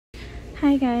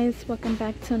Hi guys, welcome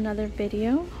back to another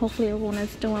video. Hopefully everyone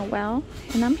is doing well.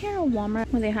 And I'm here at Walmart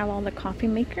where they have all the coffee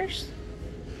makers.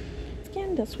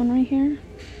 Again, this one right here.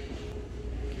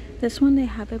 This one they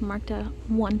have it marked at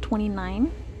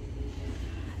 $129.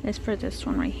 It's for this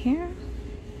one right here.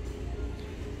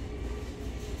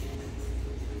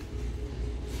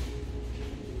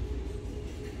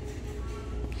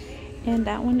 And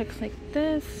that one looks like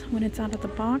this when it's out of the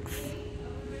box.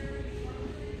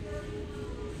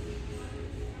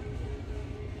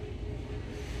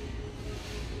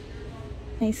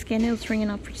 My skin is ringing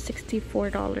up for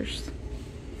 $64.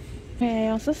 I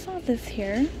also saw this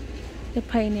here, the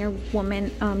Pioneer Woman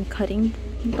cutting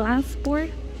glass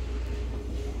board.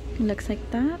 It looks like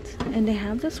that, and they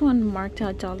have this one marked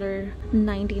at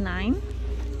 $1.99.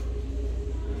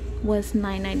 Was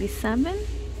 $9.97.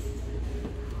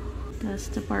 That's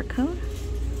the barcode.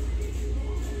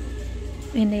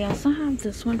 And they also have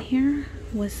this one here,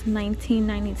 was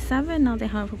 $19.97. Now they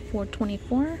have it for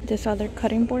 $4.24. This other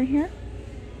cutting board here.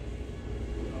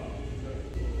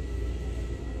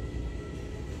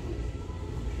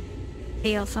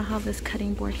 They also have this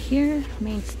cutting board here.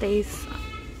 Mainstays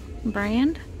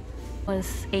brand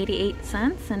was 88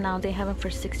 cents and now they have it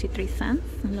for 63 cents.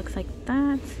 It looks like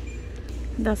that.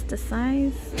 That's the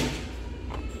size.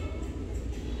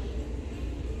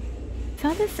 I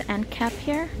saw this end cap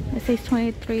here. It says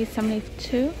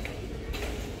 $23.72.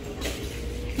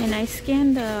 And I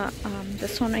scanned the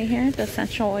this one right here, the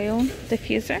essential oil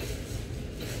diffuser.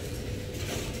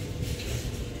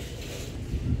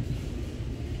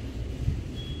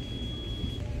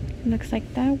 Looks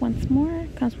like that. Once more,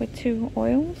 comes with 2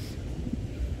 oils,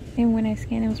 and when I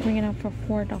scanned it was ringing up for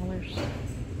 $4.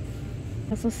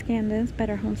 Also scanned this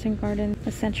Better Homes and Garden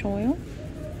essential oil.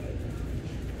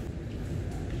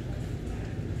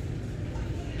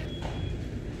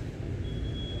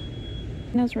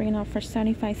 And it was ringing up for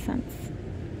 75 cents.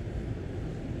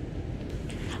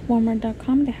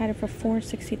 Walmart.com, they had it for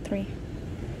 $4.63.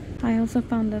 I also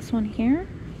found this one here.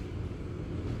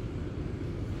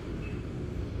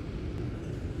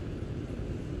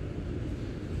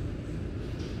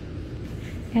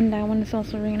 And that one is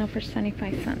also ringing up for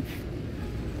 75 cents.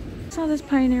 Saw this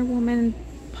Pioneer Woman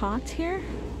pot here.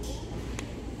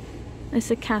 It's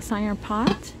a cast iron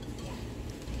pot.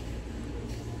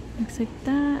 Looks like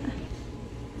that.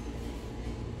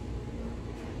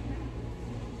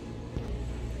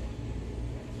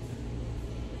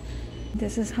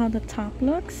 This is how the top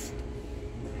looks.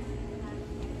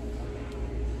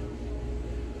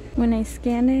 When I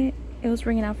scanned it, it was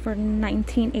ringing up for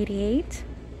 $19.88.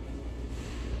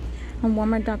 On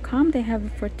Walmart.com, they have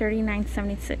it for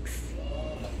 $39.76.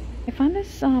 I found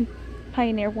this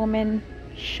Pioneer Woman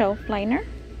shelf liner.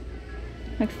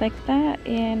 Looks like that,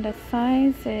 and the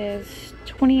size is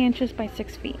 20 inches by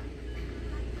 6 feet.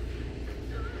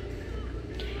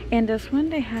 And this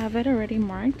one, they have it already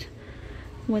marked.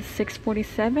 Was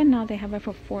 $6.47. Now they have it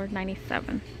for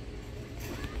 $4.97.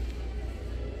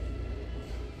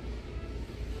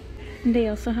 And they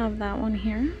also have that one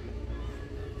here.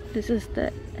 This is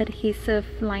the adhesive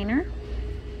liner.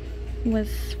 It was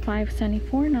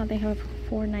 $5.74. Now they have it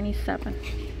for $4.97.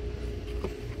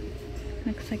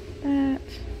 Looks like that.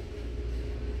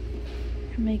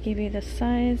 I may give you the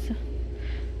size.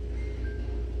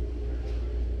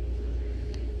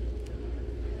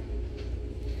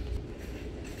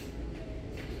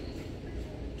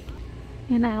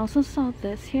 And I also saw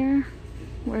this here.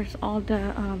 Where's all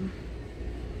the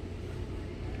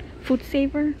food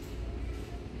saver.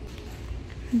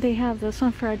 They have this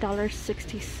one for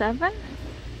 $1.67.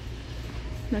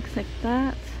 Looks like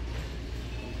that.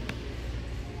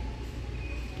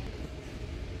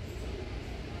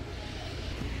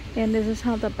 And this is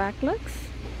how the back looks.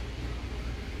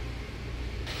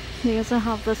 They also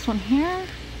have this one here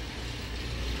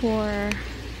for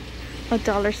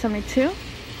 $1.72.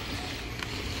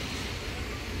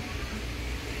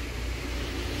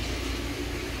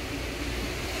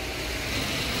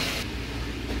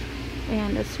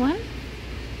 And this one.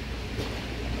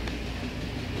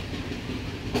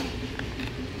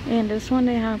 And this one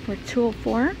they have for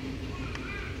 $2.04.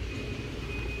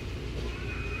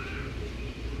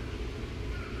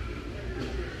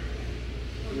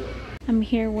 I'm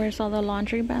here where's all the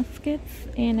laundry baskets,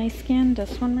 and I scanned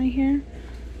this one right here.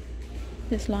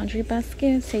 This laundry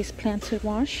basket says Plan to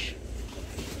Wash.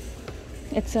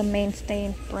 It's a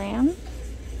Mainstay brand.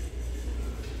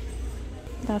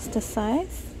 That's the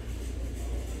size.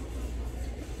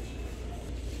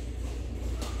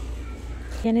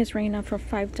 And it's ringing up for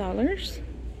 $5.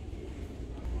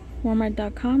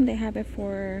 Walmart.com, they have it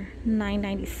for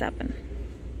 $9.97.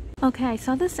 Okay, I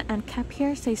saw this end cap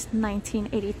here. It says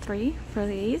 1983 for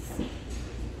these.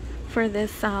 For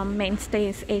this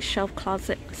Mainstays a shelf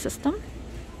closet system.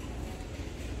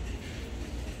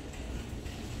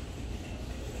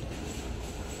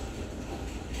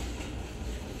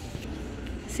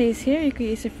 It says here you can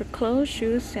use it for clothes,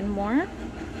 shoes, and more.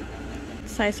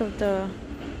 Size of the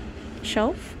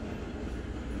shelf.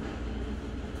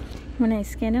 When I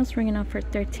scanned it, it was ringing up for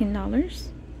 $13.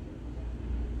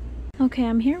 Okay,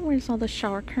 I'm here. Where's all the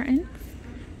shower curtains?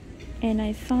 And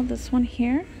I saw this one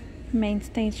here,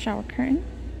 Mainstays shower curtain.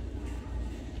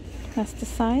 That's the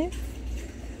size.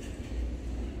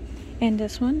 And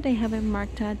this one, they have it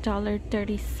marked at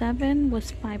 $1.37,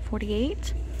 was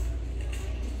 $5.48.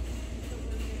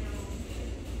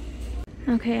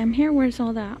 Okay, I'm here. Where's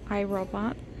all the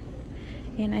iRobot?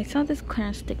 And I saw this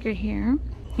clearance sticker here.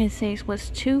 It says was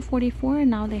 $2.44,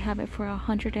 and now they have it for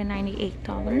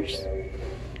 $198.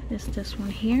 It's this one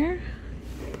here.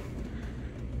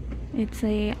 It's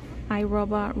a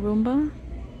iRobot Roomba.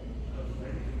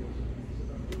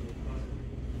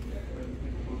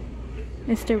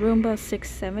 It's the Roomba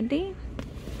 670.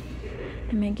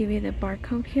 Let me give you the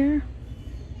barcode here.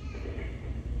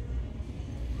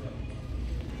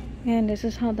 And this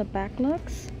is how the back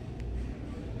looks.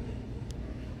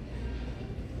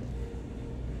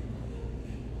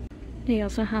 They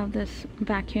also have this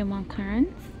vacuum on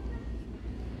clearance.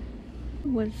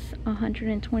 It was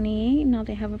 $128. Now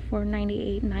they have it for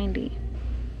 $98.90.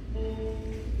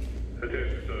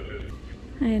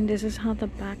 And this is how the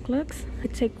back looks.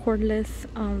 It's a cordless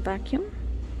vacuum.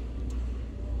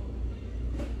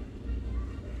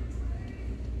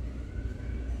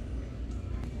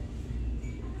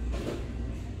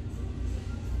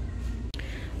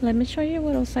 Let me show you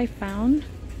what else I found.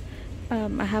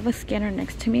 I have a scanner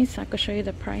next to me so I could show you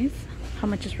the price, how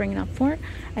much it's ringing up for.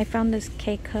 I found this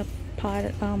K-cup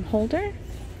pot holder.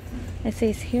 It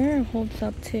says here it holds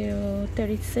up to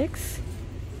 36.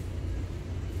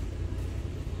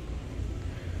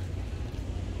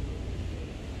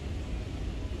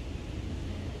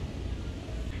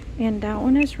 And that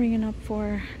one is ringing up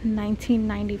for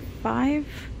 $19.95.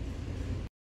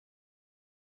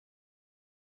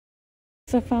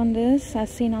 So I found this as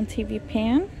seen on TV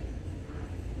pan.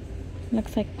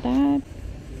 Looks like that.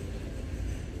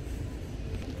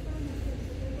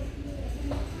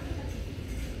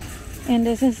 And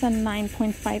this is a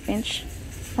 9.5 inch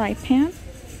fry pan.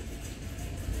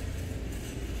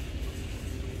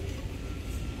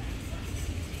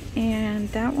 And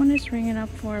that one is ringing up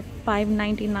for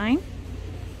 $5.99.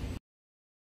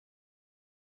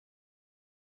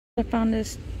 I found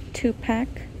this 2-pack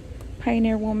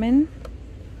Pioneer Woman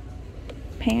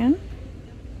pan.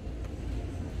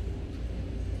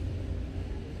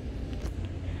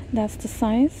 That's the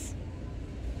size.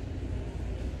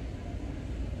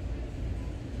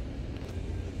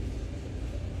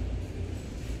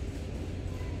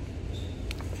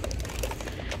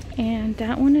 And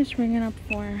that one is ringing up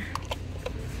for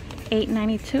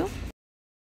 $8.92.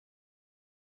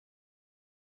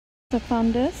 I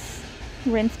found this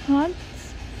rinse pods,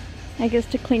 I guess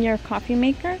to clean your coffee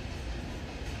maker.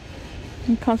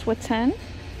 It comes with 10.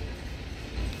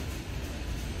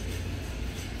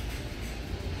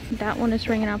 That one is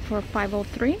ringing up for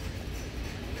 $5.03.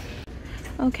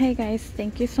 Okay guys,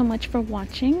 thank you so much for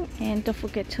watching, and don't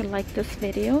forget to like this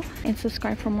video and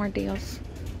subscribe for more deals.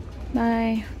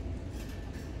 Bye.